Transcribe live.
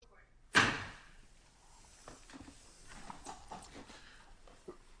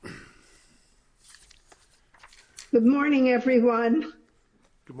Good morning, everyone.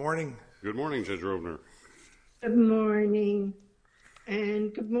 Good morning. Good morning, Judge Rovner. Good morning.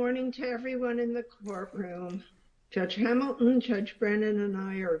 And good morning to everyone in the courtroom. Judge Hamilton, Judge Brennan, and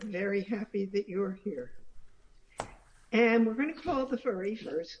I are very happy that you're here. And we're going to call the very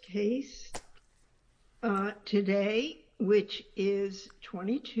first case today, which is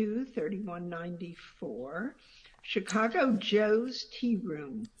 22-3194, Chicago Joe's Tea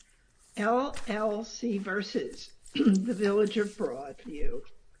Room, LLC versus the Village of Broadview.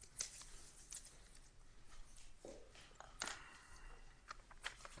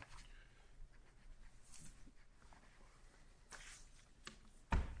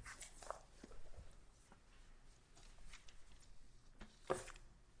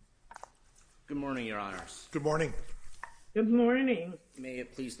 Good morning, Your Honors. Good morning. Good morning. May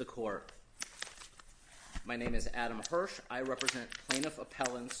it please the Court. My name is Adam Hirsch. I represent Plaintiff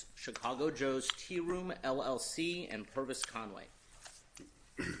Appellants Chicago Joe's Tea Room, LLC, and Purvis Conway.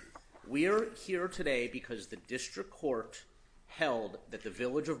 We are here today because the District Court held that the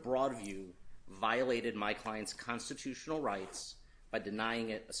Village of Broadview violated my client's constitutional rights by denying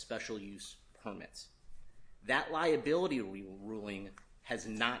it a special use permit. That liability ruling has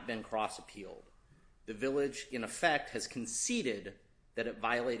not been cross-appealed. The Village, in effect, has conceded that it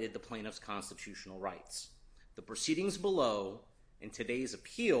violated the plaintiff's constitutional rights. The proceedings below, in today's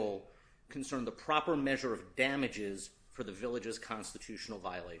appeal, concern the proper measure of damages for the Village's constitutional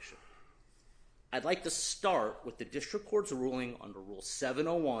violation. I'd like to start with the District Court's ruling under Rule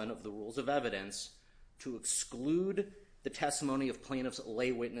 701 of the Rules of Evidence to exclude the testimony of plaintiff's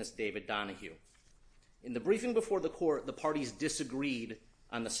lay witness David Donahue. In the briefing before the Court, the parties disagreed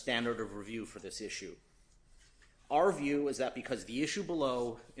on the standard of review for this issue. Our view is that because the issue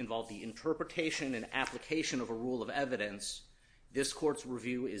below involved the interpretation and application of a rule of evidence, this Court's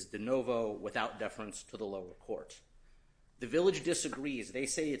review is de novo without deference to the lower court. The Village disagrees. They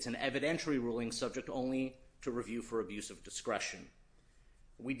say it's an evidentiary ruling subject only to review for abuse of discretion.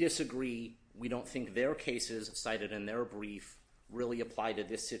 We disagree. We don't think their cases cited in their brief really apply to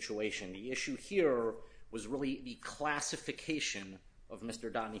this situation. The issue here was really the classification of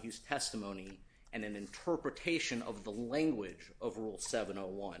Mr. Donahue's testimony and an interpretation of the language of Rule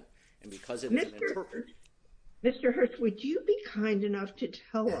 701. And because it is an interpretation... Mr. Hirsch, would you be kind enough to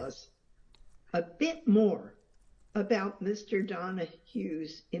tell us a bit more about Mr.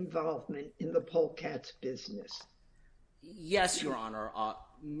 Donahue's involvement in the polecats business? Yes, Your Honor.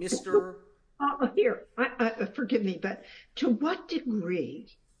 Forgive me, but to what degree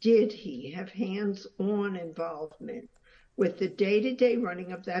did he have hands-on involvement with the day-to-day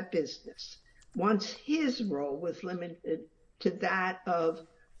running of that business once his role was limited to that of,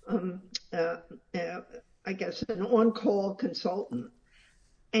 I guess, an on-call consultant?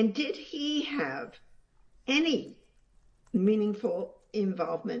 And did he have any meaningful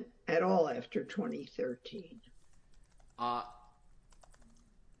involvement at all after 2013?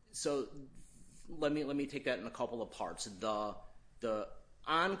 So let me take that in a couple of parts. The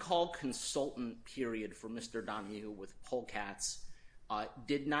on-call consultant period for Mr. Donahue with polecats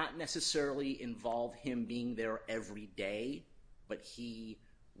did not necessarily involve him being there every day, but he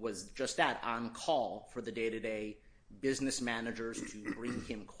was just that, on call for the day-to-day business managers to bring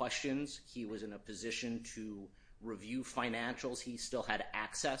him questions. He was in a position to review financials. He still had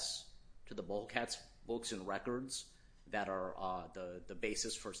access to the polecats books and records that are the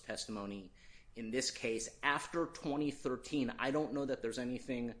basis for his testimony. In this case, after 2013, I don't know that there's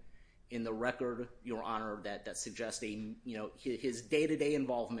anything in the record, Your Honor, that suggests his day-to-day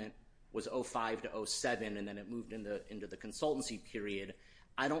involvement was 05 to 07, and then it moved into the consultancy period.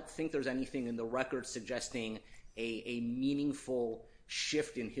 I don't think there's anything in the record suggesting a meaningful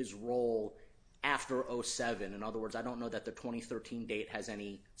shift in his role after 07. In other words, I don't know that the 2013 date has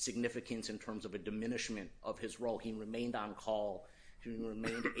any significance in terms of a diminishment of his role. He remained on call. He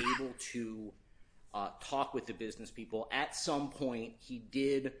remained able to talk with the business people. At some point, he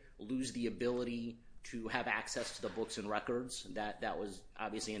did lose the ability to have access to the books and records. That was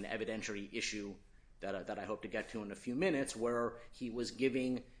obviously an evidentiary issue that I hope to get to in a few minutes, where he was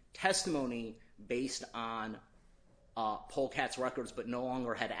giving testimony based on polecats records, but no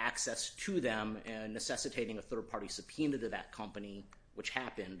longer had access to them, and necessitating a third-party subpoena to that company, which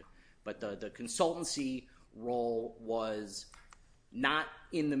happened. But the consultancy role was not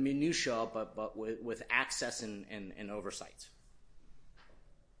in the minutia, but with access and oversight.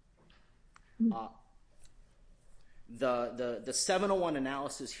 The 701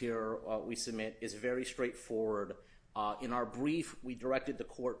 analysis here we submit is very straightforward. In our brief, we directed the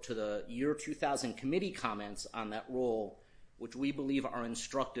court to the year 2000 committee comments on that rule, which we believe are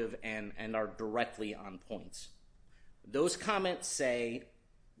instructive and are directly on point. Those comments say,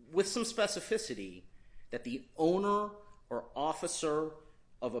 with some specificity, that the owner or officer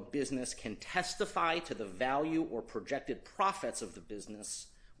of a business can testify to the value or projected profits of the business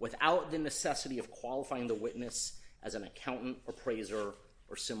without the necessity of qualifying the witness as an accountant, appraiser,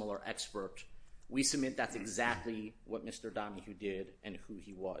 or similar expert. We submit that's exactly what Mr. Donahue did and who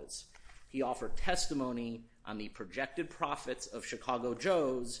he was. He offered testimony on the projected profits of Chicago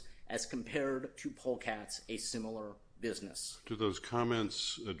Joe's as compared to Polecat's, a similar business. Do those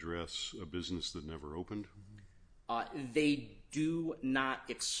comments address a business that never opened? They do not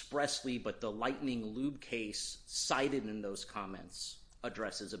expressly, but the Lightning Lube case cited in those comments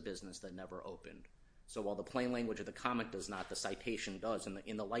addresses a business that never opened. So while the plain language of the comment does not, the citation does.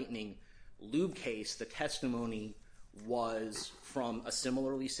 In the Lightning Lube case, the testimony was from a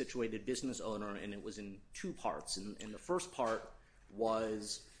similarly situated business owner, and it was in two parts. And the first part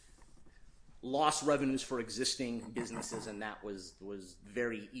was lost revenues for existing businesses, and that was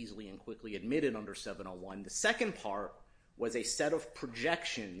very easily and quickly admitted under 701. The second part was a set of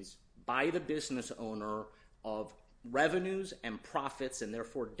projections by the business owner of revenues and profits and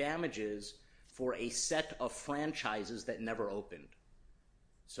therefore damages for a set of franchises that never opened.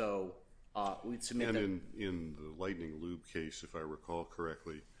 So we'd submit that. And in the Lightning Lube case, if I recall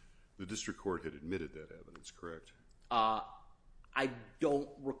correctly, the district court had admitted that evidence, correct? I don't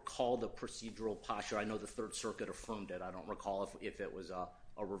recall the procedural posture. I know the Third Circuit affirmed it. I don't recall if it was a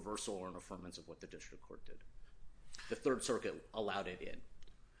reversal or an affirmance of what the district court did. The Third Circuit allowed it in.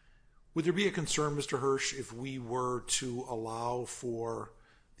 Would there be a concern, Mr. Hirsch, if we were to allow for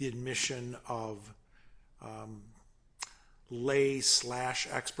the admission of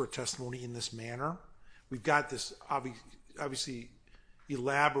lay/expert testimony in this manner? We've got this obviously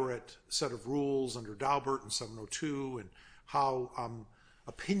elaborate set of rules under Daubert and 702 and how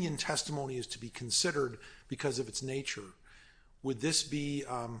opinion testimony is to be considered because of its nature. Would this be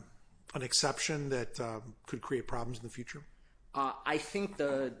an exception that could create problems in the future? I think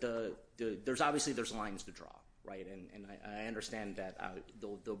there's lines to draw, right? And I understand that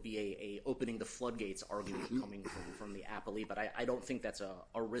there'll be a opening the floodgates argument coming from the appellee, but I don't think that's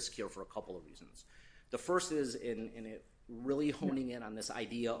a risk here for a couple of reasons. The first is in it really honing in on this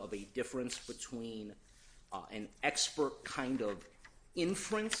idea of a difference between an expert kind of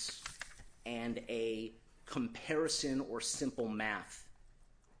inference and a comparison or simple math,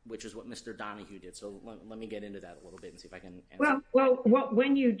 which is what Mr. Donahue did. So let me get into that a little bit and see if I can answer. Well,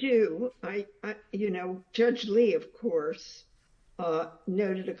 when you do, Judge Lee, of course,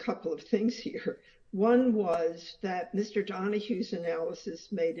 noted a couple of things here. One was that Mr. Donahue's analysis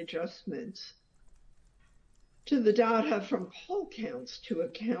made adjustments to the data from poll counts to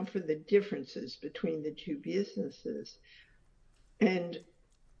account for the differences between the two businesses. And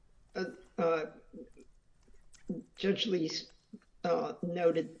Judge Lee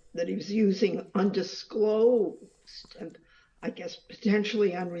noted that he was using undisclosed and, I guess,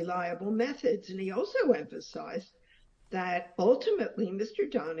 potentially unreliable methods. And he also emphasized that ultimately Mr.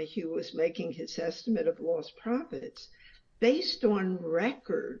 Donahue was making his estimate of lost profits based on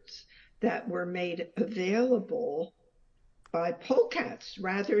records that were made available by polecats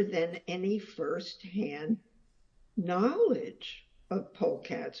rather than any firsthand knowledge of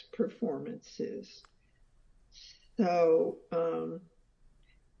polecats' performances. So,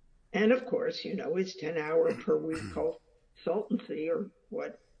 and of course, his 10-hour per week consultancy or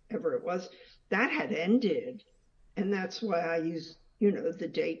whatever it was, that had ended. And that's why I used, the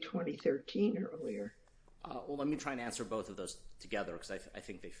date 2013 earlier. Well, let me try and answer both of those together because I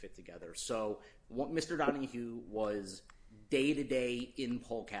think they fit together. So Mr. Donahue was day-to-day in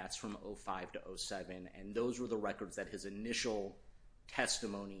polecats from 05 to 07, and those were the records that his initial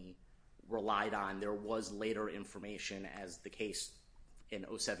testimony relied on. There was later information as the case, in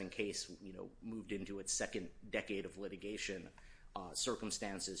 07 case, moved into its second decade of litigation.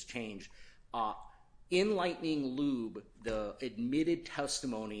 Circumstances changed. In Lightning Lube, the admitted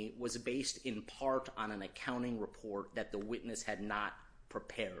testimony was based in part on an accounting report that the witness had not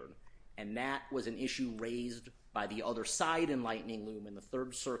prepared. And that was an issue raised by the other side in Lightning Lube, and the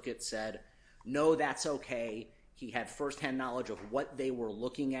Third Circuit said, no, that's okay. He had firsthand knowledge of what they were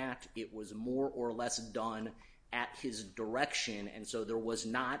looking at. It was more or less done at his direction, and so there was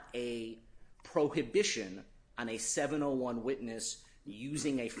not a prohibition on a 701 witness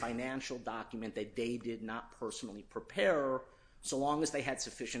using a financial document that they did not personally prepare, so long as they had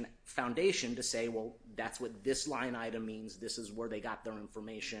sufficient foundation to say, well, that's what this line item means, this is where they got their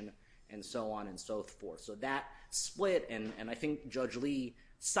information, and so on and so forth. So that split, and I think Judge Lee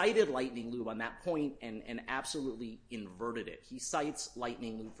cited Lightning Lube on that point and absolutely inverted it. He cites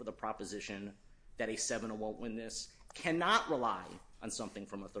Lightning Lube for the proposition that a 701 witness cannot rely on something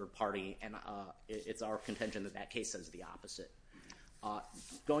from a third party, and it's our contention that case says the opposite.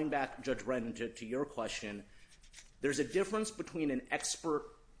 Going back, Judge Brennan, to your question, there's a difference between an expert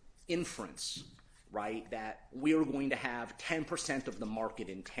inference, right, that we're going to have 10% of the market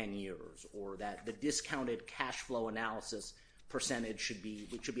in 10 years, or that the discounted cash flow analysis percentage should be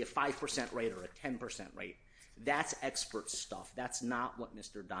a 5% rate or a 10% rate. That's expert stuff. That's not what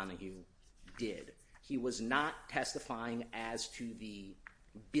Mr. Donahue did. He was not testifying as to the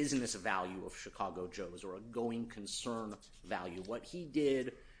business value of Chicago Joe's or a going concern value. What he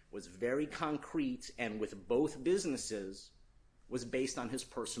did was very concrete, and with both businesses was based on his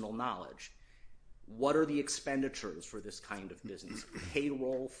personal knowledge. What are the expenditures for this kind of business?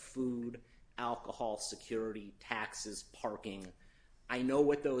 Payroll, food, alcohol, security, taxes, parking. I know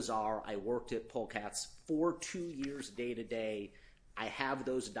what those are. I worked at Polecats for 2 years day to day. I have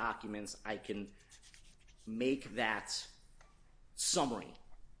those documents. I can make that summary.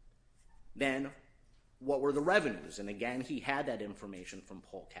 Then what were the revenues? And again, he had that information from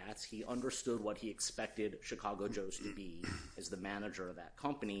Polecats. He understood what he expected Chicago Joe's to be as the manager of that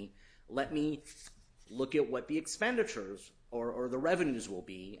company. Let me look at what the expenditures or the revenues will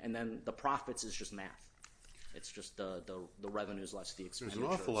be, and then the profits is just math. It's just the revenues less the expenditures. There's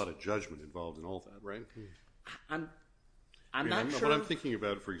an awful lot of judgment involved in all that, right? I'm not sure. What I'm thinking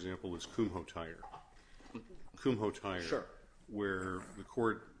about, for example, is Kumho Tire. Kumho Tire, sure, where the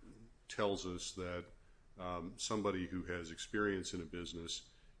court tells us that somebody who has experience in a business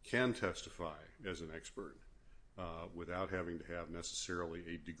can testify as an expert without having to have necessarily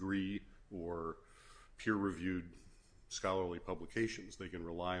a degree or peer-reviewed scholarly publications. They can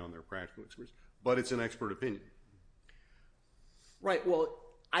rely on their practical experience, but it's an expert opinion. Right. Well,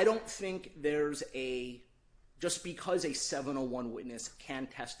 I don't think there's just because a 701 witness can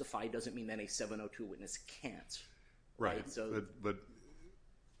testify doesn't mean that a 702 witness can't. Right. So, but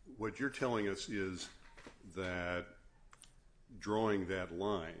what you're telling us is that drawing that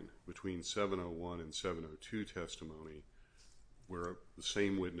line between 701 and 702 testimony, where the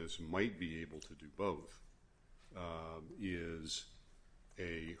same witness might be able to do both, is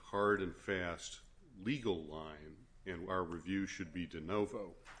a hard and fast legal line, and our review should be de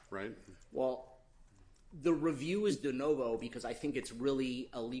novo, right? Well, the review is de novo because I think it's really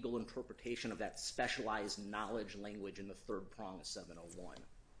a legal interpretation of that specialized knowledge language in the third prong of 701.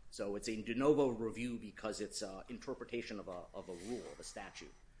 So it's a de novo review because it's an interpretation of a rule, of a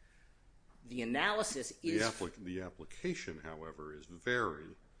statute. The analysis is... The application, however, is very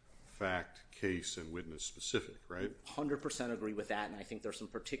fact, case, and witness specific, right? 100% agree with that, and I think there's some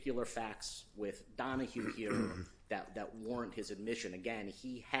particular facts with Donahue here that warrant his admission. Again,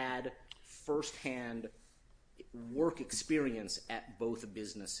 he had firsthand work experience at both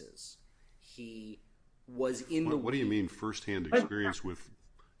businesses. He was in the... What do you mean firsthand experience with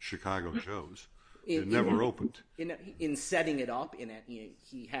Chicago Joe's? It never opened. In setting it up,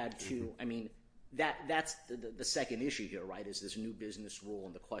 he had to... I mean, that's the second issue here, right, is this new business rule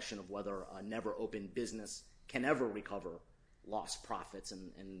and the question of whether a never-opened business can ever recover lost profits.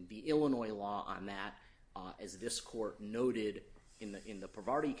 And the Illinois law on that, as this court noted in the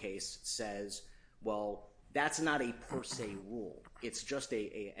Pavarti case, says, well, that's not a per se rule. It's just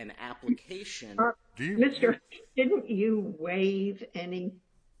an application. Mr. Didn't you waive any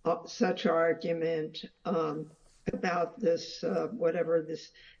such argument about this,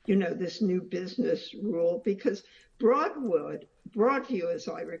 this new business rule? Because Broadview, as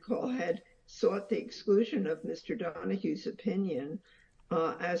I recall, had sought the exclusion of Mr. Donahue's opinion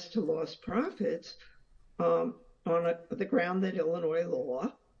as to lost profits on the ground that Illinois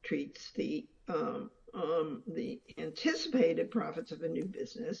law treats the anticipated profits of a new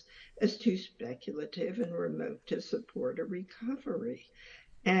business as too speculative and remote to support a recovery.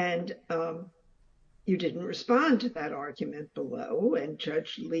 And you didn't respond to that argument below, and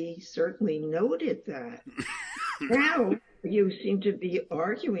Judge Lee certainly noted that. Now you seem to be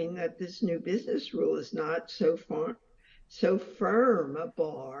arguing that this new business rule is not so firm a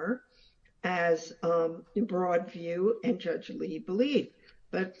bar as Broadview and Judge Lee believe.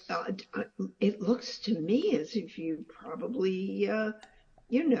 But it looks to me as if you probably,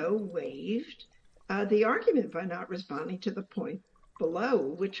 waived the argument by not responding to the point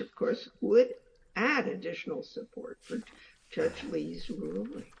below, which of course would add additional support for Judge Lee's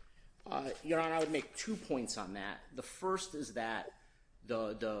ruling. Your Honor, I would make 2 points on that. The first is that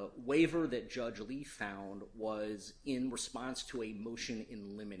the waiver that Judge Lee found was in response to a motion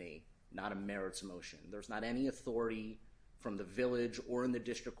in limine, not a merits motion. There's not any authority from the village or in the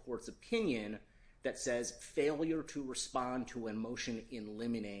district court's opinion that says failure to respond to a motion in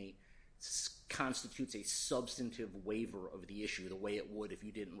limine constitutes a substantive waiver of the issue the way it would if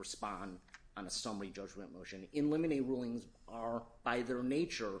you didn't respond on a summary judgment motion. In limine rulings are, by their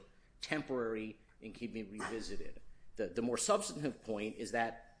nature, temporary and can be revisited. The more substantive point is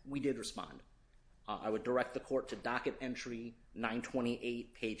that we did respond. I would direct the court to docket entry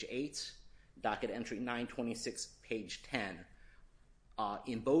 928, page 8, docket entry 926, page 10.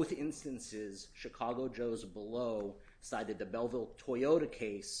 In both instances, Chicago Joe's below cited the Belleville Toyota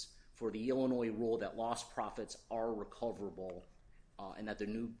case for the Illinois rule that lost profits are recoverable and that the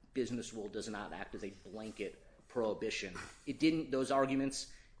new business rule does not act as a blanket prohibition. Those arguments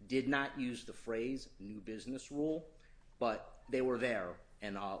did not use the phrase new business rule, but they were there,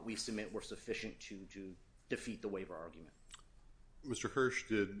 and we submit were sufficient to defeat the waiver argument. Mr. Hirsch,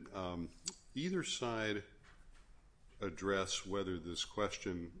 did either side address whether this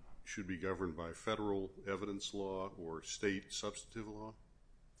question should be governed by federal evidence law or state substantive law?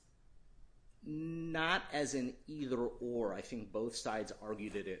 Not as an either or. I think both sides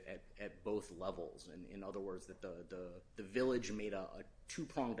argued it at both levels. In other words, that the village made a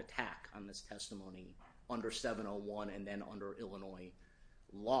two-pronged attack on this testimony under 701 and then under Illinois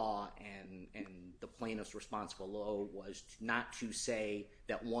law, and the plaintiff's response below was not to say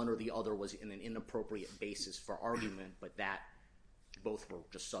that one or the other was in an inappropriate basis for argument, but that both were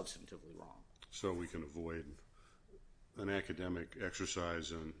just substantively wrong. So we can avoid an academic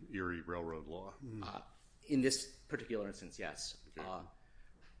exercise in Erie Railroad law? In this particular instance, yes. Okay.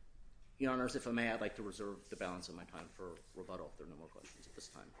 Your Honors, if I may, I'd like to reserve the balance of my time for rebuttal if there are no more questions at this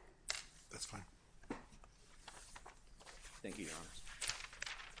time. That's fine. Thank you, Your Honors.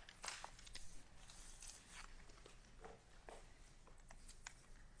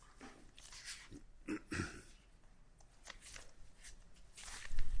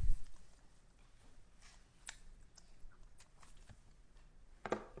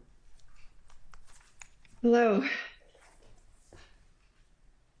 Hello.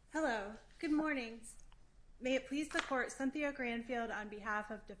 Hello. Good morning. May it please the Court, Cynthia Granfield on behalf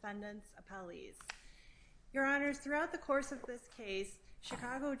of defendants' appellees. Your Honors, throughout the course of this case,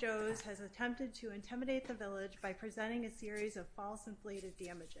 Chicago Joe's has attempted to intimidate the village by presenting a series of false inflated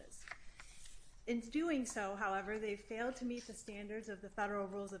damages. In doing so, however, they failed to meet the standards of the federal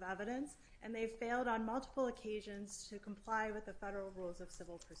rules of evidence, and they failed on multiple occasions to comply with the federal rules of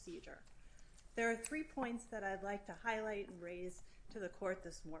civil procedure. There are 3 points that I'd like to highlight and raise to the Court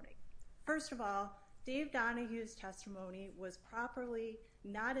this morning. First of all, Dave Donahue's testimony was properly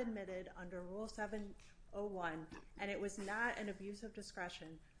not admitted under Rule 701, and it was not an abuse of discretion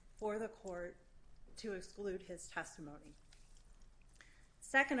for the Court to exclude his testimony.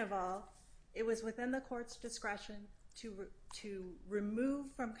 Second of all, it was within the Court's discretion to remove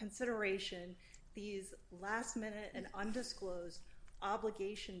from consideration these last-minute and undisclosed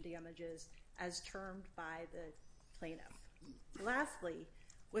obligation damages as termed by the plaintiff. Lastly,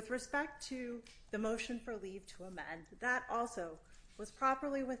 with respect to the motion for leave to amend, that also was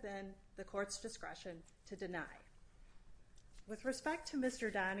properly within the Court's discretion to deny. With respect to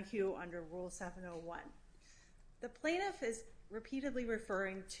Mr. Donahue under Rule 701, the plaintiff is repeatedly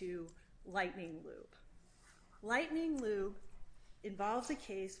referring to Lightning Lube. Lightning Lube involves a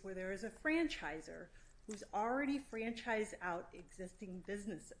case where there is a franchisor who's already franchised out existing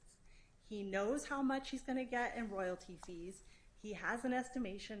businesses. He knows how much he's going to get in royalty fees. He has an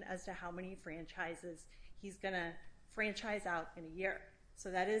estimation as to how many franchises he's going to franchise out in a year. So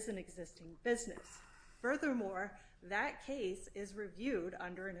that is an existing business. Furthermore, that case is reviewed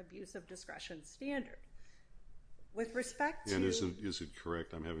under an abuse of discretion standard. With respect to... And is it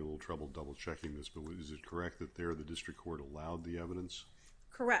correct, I'm having a little trouble double-checking this, but is it correct that there the district court allowed the evidence?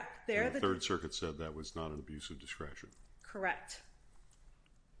 Correct. And the Third Circuit said that was not an abuse of discretion? Correct.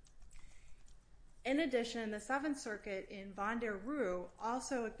 In addition, the Seventh Circuit in Von der Rue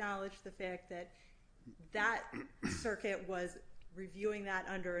also acknowledged the fact that that circuit was reviewing that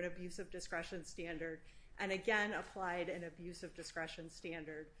under an abuse of discretion standard and again applied an abuse of discretion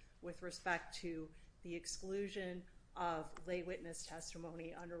standard with respect to the exclusion of lay witness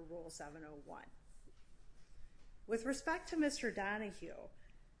testimony under Rule 701. With respect to Mr. Donahue,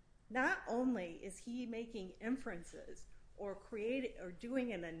 not only is he making inferences or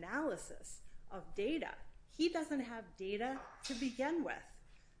doing an analysis of data, he doesn't have data to begin with.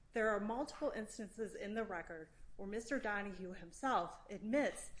 There are multiple instances in the record where Mr. Donahue himself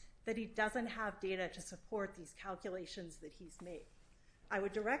admits that he doesn't have data to support these calculations that he's made. I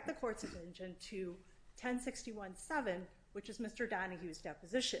would direct the Court's attention to 1061-7, which is Mr. Donahue's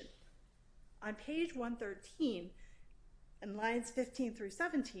deposition. On page 113, in lines 15 through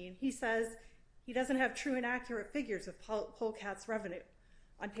 17, he says he doesn't have true and accurate figures of Polecat's revenue.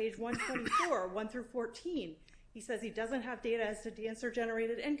 On page 124, 1 through 14, he says he doesn't have data as to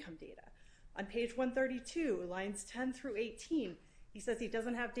dancer-generated income data. On page 132, lines 10 through 18, he says he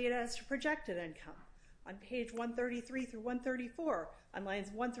doesn't have data as to projected income. On page 133 through 134, on lines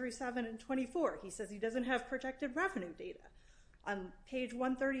 1 through 7 and 24, he says he doesn't have projected revenue data. On page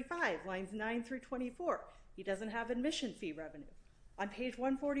 135, lines 9 through 24, he doesn't have admission fee revenue. On page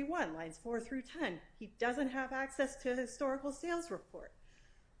 141, lines 4 through 10, he doesn't have access to a historical sales report.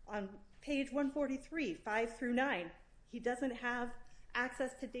 On page 143, 5 through 9, he doesn't have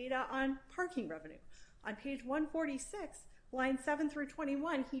access to data on parking revenue. On page 146, lines 7 through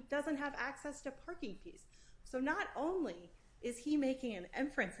 21, he doesn't have access to parking fees. So not only is he making an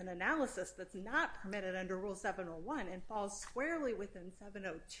inference and analysis that's not permitted under Rule 701 and falls squarely within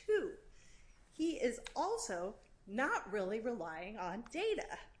 702, he is also not really relying on data.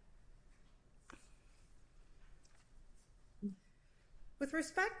 With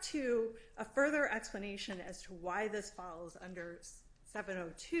respect to a further explanation as to why this falls under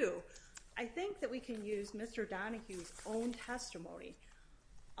 702, I think that we can use Mr. Donahue's own testimony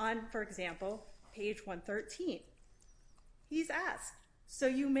on, for example, page 113. He's asked, so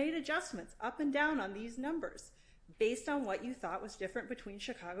you made adjustments up and down on these numbers based on what you thought was different between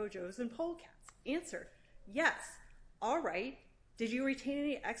Chicago Joes and Polecats? Answer, yes. All right. Did you retain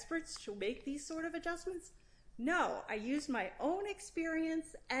any experts to make these sort of adjustments? No, I used my own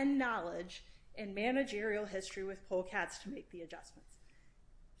experience and knowledge in managerial history with Polecats to make the adjustments.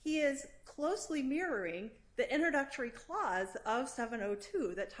 He is closely mirroring the introductory clause of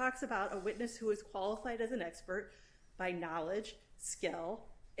 702 that talks about a witness who is qualified as an expert by knowledge, skill,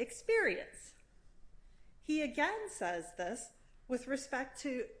 experience. He again says this with respect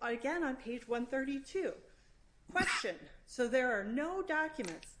to, again on page 132. Question, so there are no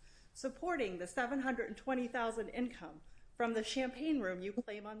documents supporting the $720,000 income from the champagne room you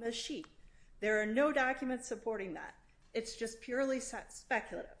claim on this sheet. There are no documents supporting that. It's just purely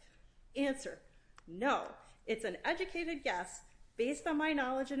speculative. Answer, no. It's an educated guess based on my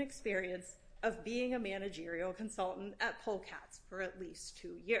knowledge and experience of being a managerial consultant at Polecats for at least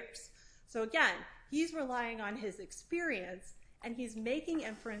 2 years. So again, he's relying on his experience and he's making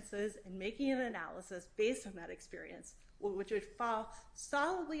inferences and making an analysis based on that experience, which would fall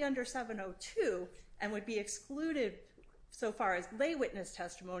solidly under 702 and would be excluded so far as lay witness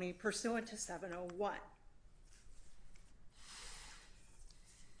testimony pursuant to 701.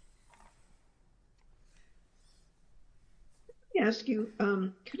 Let me ask you,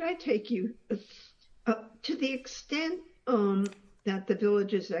 could I take you to the extent that the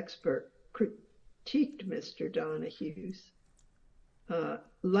village's expert critiqued Mr. Donahue's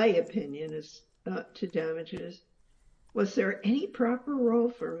lay opinion as to damages, was there any proper role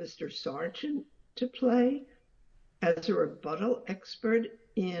for Mr. Sargent to play as a rebuttal expert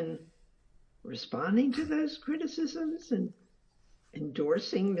in responding to those criticisms and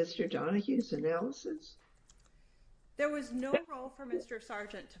endorsing Mr. Donahue's analysis? There was no role for Mr.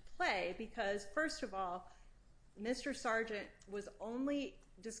 Sargent to play because, first of all, Mr. Sargent was only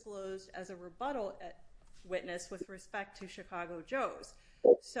disclosed as a rebuttal witness with respect to Chicago Joes.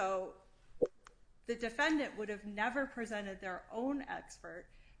 So the defendant would have never presented their own expert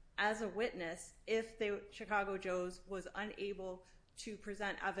as a witness if Chicago Joes was unable to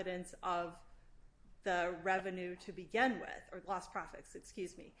present evidence of the revenue to begin with, or lost profits,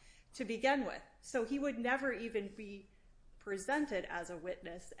 to begin with. So he would never even be presented as a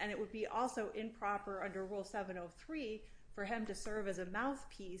witness, and it would be also improper under Rule 703 for him to serve as a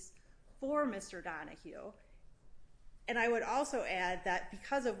mouthpiece for Mr. Donahue. And I would also add that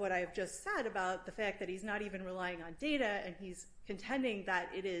because of what I've just said about the fact that he's not even relying on data and he's contending that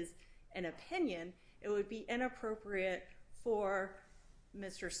it is an opinion, it would be inappropriate for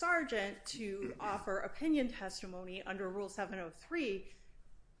Mr. Sargent to offer opinion testimony under Rule 703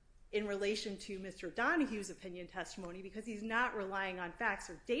 in relation to Mr. Donahue's opinion testimony because he's not relying on facts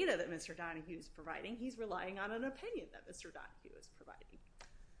or data that Mr. Donahue is providing. He's relying on an opinion that Mr. Donahue is providing.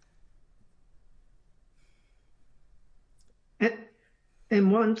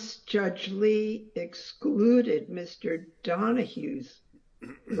 And once Judge Lee excluded Mr. Donahue's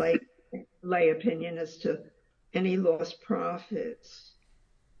lay opinion as to any lost profits,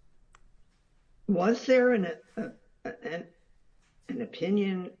 was there an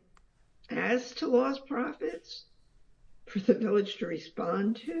opinion as to lost profits for the village to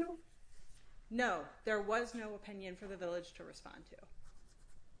respond to? No, there was no opinion for the village to respond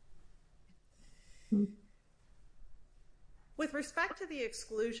to. With respect to the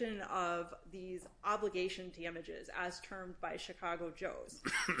exclusion of these obligation damages as termed by Chicago Joes,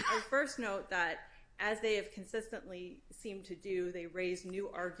 I would first note that as they have consistently seemed to do, they raise new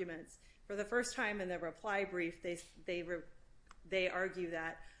arguments. For the first time in their reply brief, they argue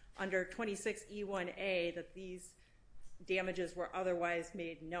that under 26E1A that these damages were otherwise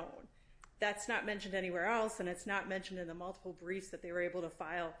made known. That's not mentioned anywhere else, and it's not mentioned in the multiple briefs that they were able to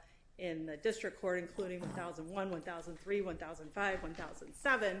file in the district court, including 1001, 1003, 1005,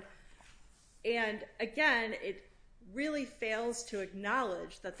 1007. And again, it really fails to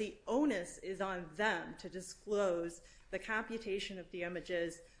acknowledge that the onus is on them to disclose the computation of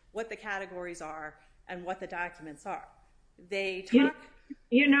damages, what the categories are, and what the documents are. They talk...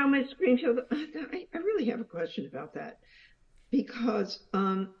 Ms. Greenfield, I really have a question about that. Because,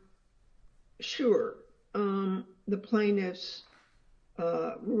 sure, the plaintiff's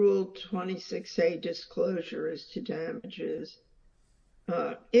Rule 26A disclosure as to damages,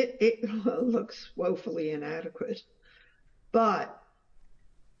 it looks woefully inadequate. But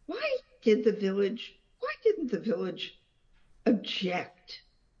why didn't the village object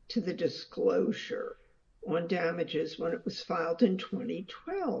to the disclosure on damages when it was filed in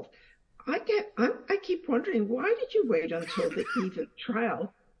 2012? I keep wondering, why did you wait until the eve of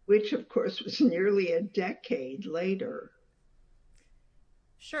trial, which of course was nearly a decade later?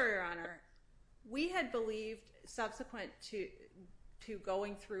 Sure, Your Honor. We had believed, subsequent to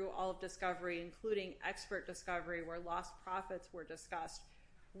going through all of discovery, including expert discovery where lost profits were discussed,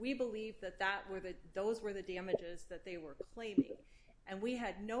 we believed that those were the damages that they were claiming. And we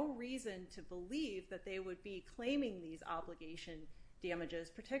had no reason to believe that they would be claiming these obligation damages,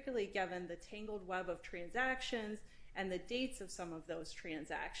 particularly given the tangled web of transactions and the dates of some of those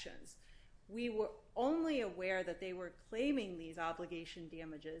transactions. We were only aware that they were claiming these obligation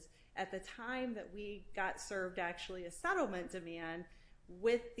damages at the time that we got served actually a settlement demand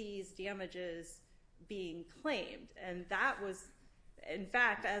with these damages being claimed. And that was, in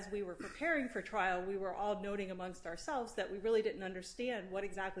fact, as we were preparing for trial, we were all noting amongst ourselves that we really didn't understand what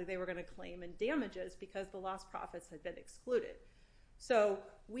exactly they were going to claim in damages because the lost profits had been excluded. So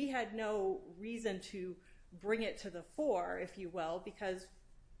we had no reason to bring it to the fore, if you will, because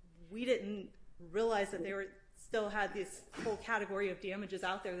we didn't realize that they still had this whole category of damages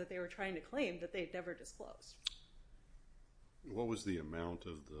out there that they were trying to claim that they'd never disclosed. What was the amount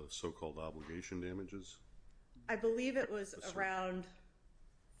of the so-called obligation damages? I believe it was around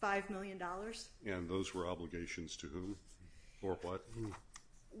 $5 million. And those were obligations to whom? Or what?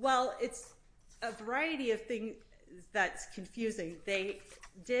 Well, it's a variety of things that's confusing. They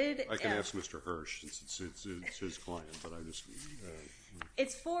did... I can ask Mr. Hirsch since it's his client, but I just...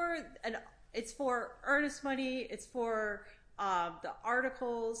 It's for earnest money. It's for the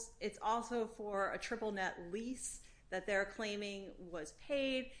articles. It's also for a triple net lease that they're claiming was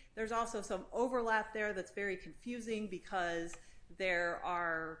paid. There's also some overlap there that's very confusing because there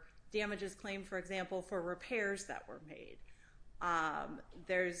are damages claimed, for example, for repairs that were made.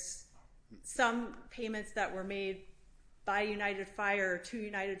 There's some payments that were made by United Fire to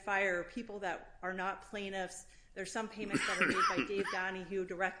United Fire, people that are not plaintiffs. There's some payments that are made by Dave Donahue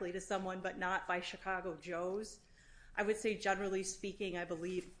directly to someone, but not by Chicago Joe's. I would say, generally speaking, I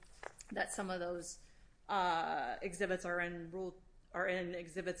believe that some of those exhibits are in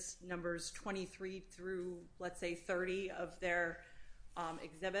exhibits numbers 23 through, let's say, 30 of their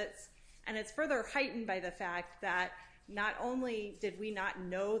exhibits. And it's further heightened by the fact that not only did we not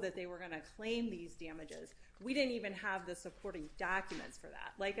know that they were going to claim these damages, we didn't even have the supporting documents for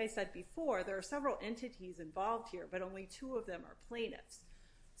that. Like I said before, there are several entities involved here, but only 2 of them are plaintiffs.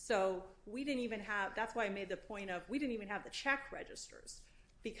 So we didn't even have, that's why I made the point of, we didn't even have the check registers,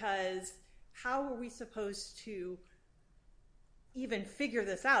 because how were we supposed to even figure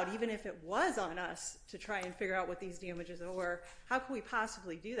this out, even if it was on us to try and figure out what these damages were? How could we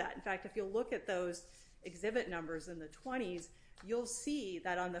possibly do that? In fact, if you look at those exhibit numbers in the 20s, you'll see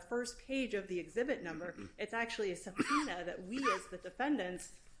that on the first page of the exhibit number, it's actually a subpoena that we as the defendants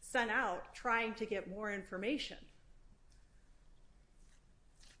sent out trying to get more information.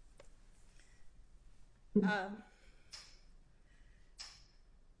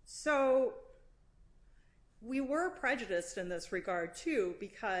 So we were prejudiced in this regard too,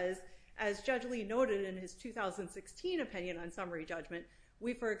 because as Judge Lee noted in his 2016 opinion on summary judgment,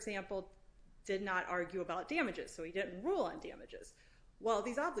 we, for example, did not argue about damages, so he didn't rule on damages. Well,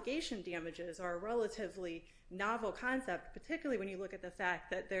 these obligation damages are a relatively novel concept, particularly when you look at the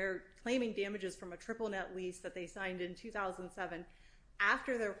fact that they're claiming damages from a triple net lease that they signed in 2007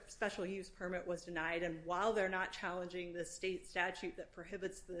 after their special use permit was denied, and while they're not challenging the state statute that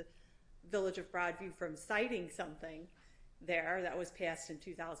prohibits the Village of Broadview from citing something there that was passed in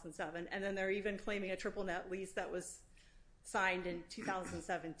 2007, and then they're even claiming a triple net lease that was signed in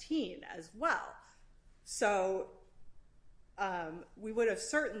 2017 as well. So we would have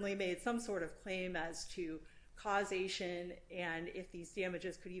certainly made some sort of claim as to causation and if these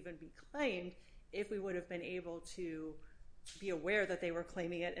damages could even be claimed if we would have been able to be aware that they were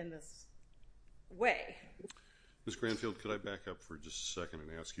claiming it in this way. Ms. Granfield, could I back up for just a second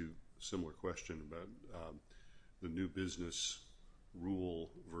and ask you a similar question about the new business rule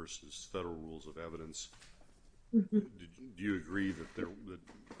versus federal rules of evidence? Do you agree that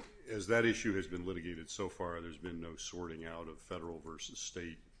as that issue has been litigated so far, there's been no sorting out of federal versus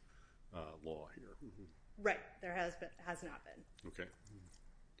state law here? Right, there has not been. Okay,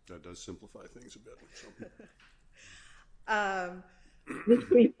 that does simplify things a bit. Ms.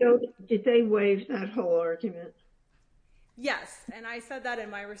 Greenfield, did they waive that whole argument? Yes, and I said that in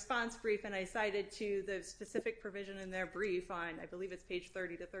my response brief, and I cited to the specific provision in their brief on, I believe it's page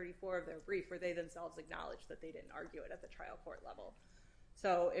 30 to 34 of their brief, where they themselves acknowledged that they didn't argue it at the trial court level.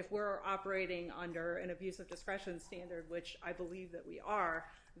 So if we're operating under an abuse of discretion standard, which I believe that we are,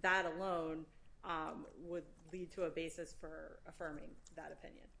 that alone would lead to a basis for affirming that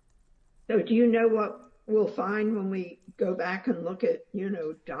opinion. So do you know what we'll find when we go back and look at,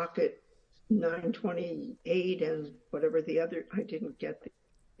 docket 928 and whatever the other, I didn't get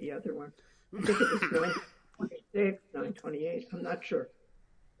the other one. I think it was 926, 928, I'm not sure.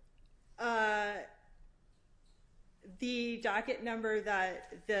 The docket number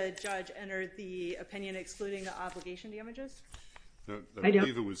that the judge entered the opinion excluding the obligation damages? No, I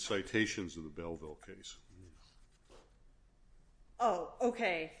believe it was citations of the Belleville case. Oh,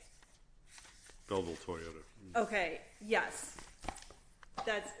 okay. Belleville Toyota. Okay, yes.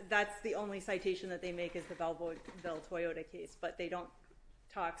 That's the only citation that they make is the Belleville Toyota case, but they don't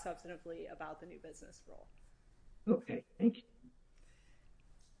talk substantively about the new business rule. Okay, thank you.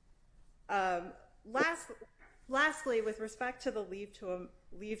 Lastly, with respect to the leave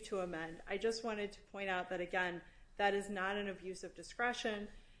to amend, I just wanted to point out that, again, that is not an abuse of discretion.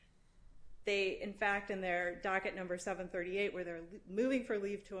 They, in fact, in their docket number 738, where they're moving for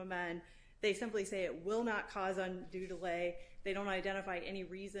leave to amend, they simply say it will not cause undue delay. They don't identify any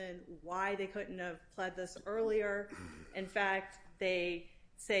reason why they couldn't have pled this earlier. In fact, they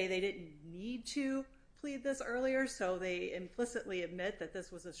say they didn't need to plead this earlier, so they implicitly admit that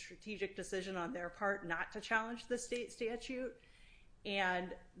this was a strategic decision on their part not to challenge the state statute. And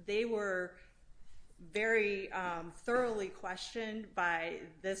they were very thoroughly questioned by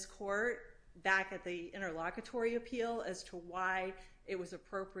this court back at the interlocutory appeal as to why it was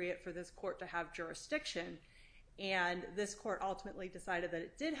appropriate for this court to have jurisdiction. And this court ultimately decided that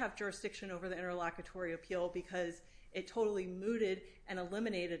it did have jurisdiction over the interlocutory appeal because it totally mooted and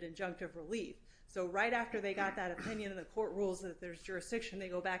eliminated injunctive relief. So right after they got that opinion and the court rules that there's jurisdiction, they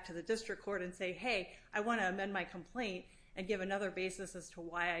go back to the district court and say, hey, I want to amend my complaint and give another basis as to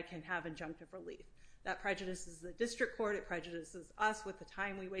why I can have injunctive relief. That prejudices the district court, it prejudices us with the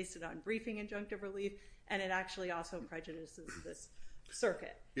time we wasted on briefing injunctive relief, and it actually also prejudices this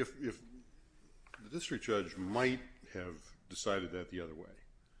circuit. If the district judge might have decided that the other way,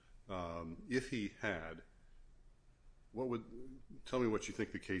 if he had, tell me what you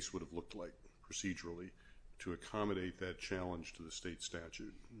think the case would have looked like procedurally to accommodate that challenge to the state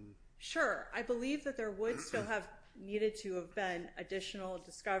statute. Sure. I believe that there would still have needed to have been additional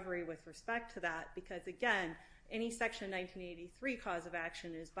discovery with respect to that because, again, any Section 1983 cause of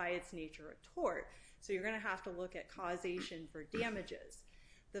action is by its nature a tort. So you're going to have to look at causation for damages.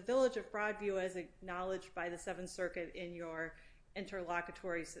 The Village of Broadview, as acknowledged by the Seventh Circuit in your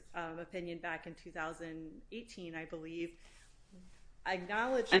interlocutory opinion back in 2018, I believe,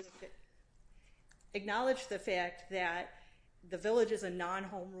 acknowledged the fact that the village is a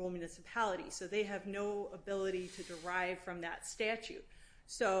non-home rule municipality, so they have no ability to derive from that statute.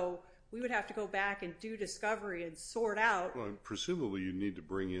 So we would have to go back and do discovery and sort out. Well, presumably you need to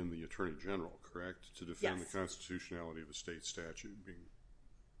bring in the Attorney General, correct, to defend the constitutionality of a state statute being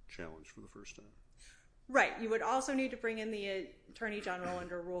challenged for the first time. Right. You would also need to bring in the Attorney General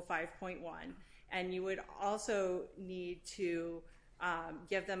under Rule 5.1, and you would also need to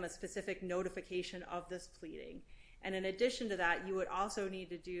give them a specific notification of this pleading. And in addition to that, you would also need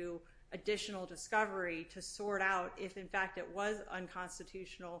to do additional discovery to sort out if, in fact, it was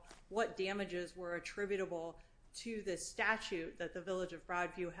unconstitutional, what damages were attributable to this statute that the Village of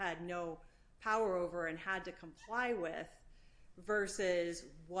Broadview had no power over and had to comply with versus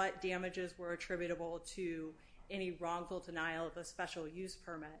what damages were attributable to any wrongful denial of a special use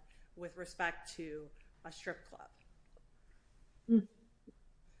permit with respect to a strip club.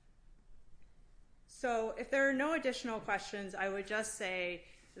 So if there are no additional questions, I would just say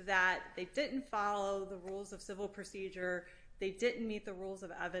that they didn't follow the rules of civil procedure. They didn't meet the rules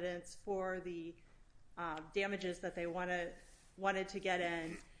of evidence for the damages that they wanted to get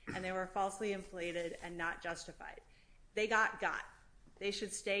in, and they were falsely inflated and not justified. They got. They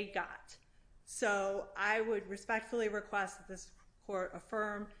should stay got. So I would respectfully request that this court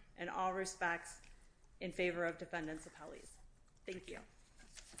affirm in all respects in favor of defendants' appellees. Thank you.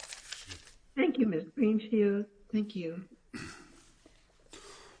 Thank you, Ms. Greenfield. Thank you.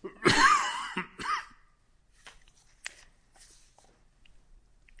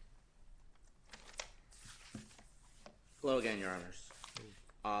 Hello again, Your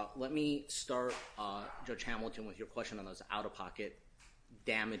Honors. Let me start, Judge Hamilton, with your question on those out-of-pocket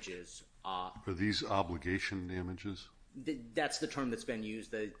damages. Are these obligation damages? That's the term that's been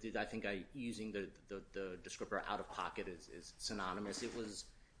used. I think using the descriptor out-of-pocket is synonymous. It was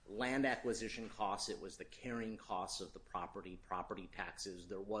land acquisition costs. It was the carrying costs of the property taxes.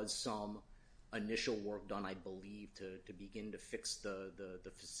 There was some initial work done, I believe, to begin to fix the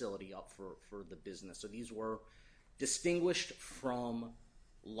facility up for the business. So these were distinguished from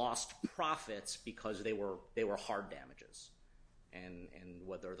lost profits because they were hard damages. And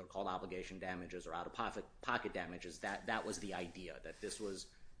whether they're called obligation damages or out-of-pocket damages, that was the idea, that this was...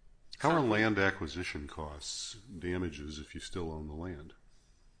 How are land acquisition costs damages if you still own the land?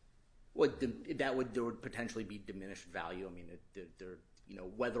 Well, there would potentially be diminished value. I mean,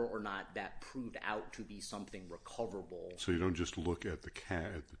 whether or not that proved out to be something recoverable. So you don't just look at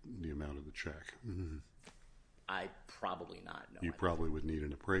the amount of the check? Mm-hmm. I probably not. No, you probably would need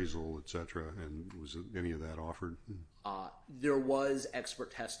an appraisal, et cetera. And was any of that offered? There was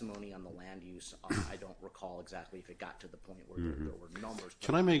expert testimony on the land use. I don't recall exactly if it got to the point where there were numbers.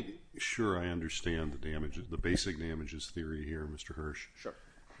 Can I make sure I understand the damages, the basic damages theory here, Mr. Hirsch? Sure.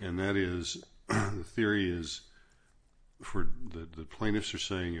 And that is, the theory is, for the plaintiffs are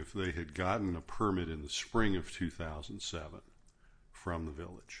saying if they had gotten a permit in the spring of 2007 from the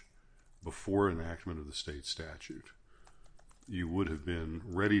village, before enactment of the state statute, you would have been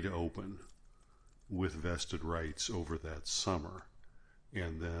ready to open with vested rights over that summer,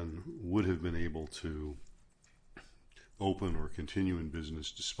 and then would have been able to open or continue in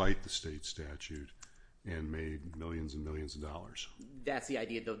business despite the state statute and made millions and millions of dollars. That's the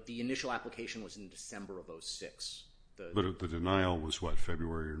idea. The initial application was in December of 2006. But the denial was what,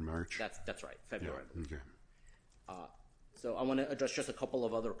 February or March? That's right, February. Yeah. Okay. So I want to address just a couple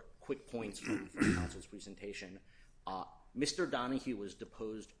of other quick points from counsel's presentation. Mr. Donahue was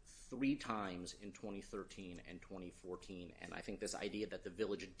deposed 3 times in 2013 and 2014, and I think this idea that the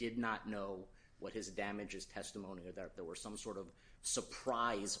village did not know what his damages testimony, or that there was some sort of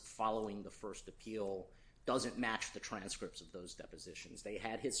surprise following the first appeal, doesn't match the transcripts of those depositions. They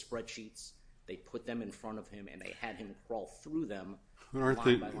had his spreadsheets, they put them in front of him, and they had him crawl through them line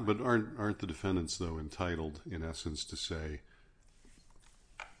by line. But aren't the defendants, though, entitled, in essence, to say,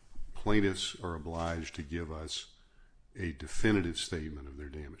 plaintiffs are obliged to give us a definitive statement of their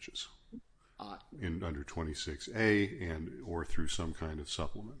damages under 26A or through some kind of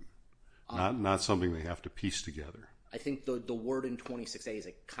supplement, not something they have to piece together? I think the word in 26A is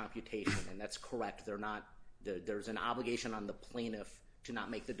a computation, and that's correct. There's an obligation on the plaintiff to not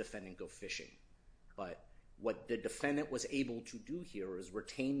make the defendant go fishing. But what the defendant was able to do here is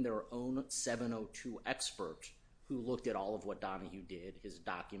retain their own 702 expert who looked at all of what Donahue did, his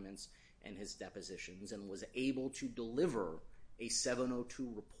documents and his depositions, and was able to deliver a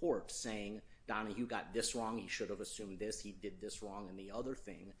 702 report saying Donahue got this wrong, he should have assumed this, he did this wrong, and the other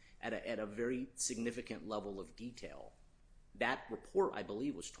thing at a very significant level of detail. That report, I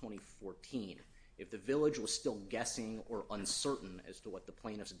believe, was 2014. If the village was still guessing or uncertain as to what the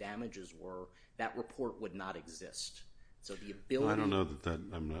plaintiff's damages were, that report would not exist. So the ability... I don't know that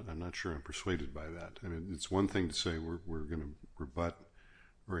I'm not sure I'm persuaded by that. I mean, it's one thing to say we're going to rebut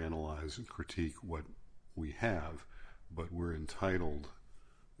or analyze and critique what we have, but we're entitled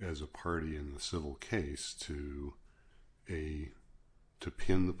as a party in the civil case to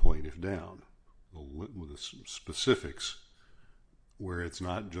pin the plaintiff down with the specifics, where it's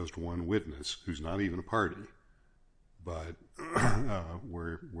not just one witness who's not even a party, but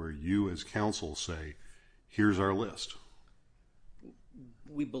where you as counsel say, here's our list.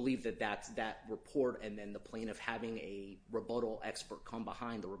 We believe that report, and then the plaintiff having a rebuttal expert come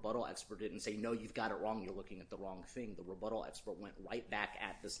behind. The rebuttal expert didn't say, no, you've got it wrong, you're looking at the wrong thing. The rebuttal expert went right back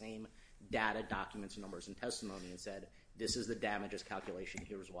at the same data, documents, numbers, and testimony and said, this is the damages calculation,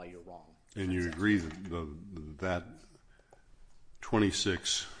 here's why you're wrong. And you agree that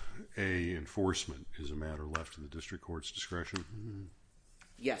 26A enforcement is a matter left to the district court's discretion? Mm-hmm.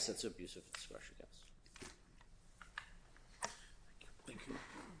 Yes, it's abuse of discretion, yes. Thank you.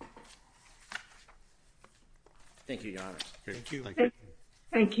 Thank you, Your Honor. Okay. Thank you.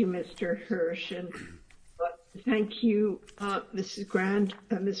 Thank you, Mr. Hirsch. And Thank you, Ms.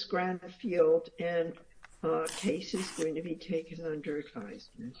 Granfield, and case is going to be taken under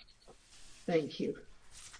advisement. Thank you.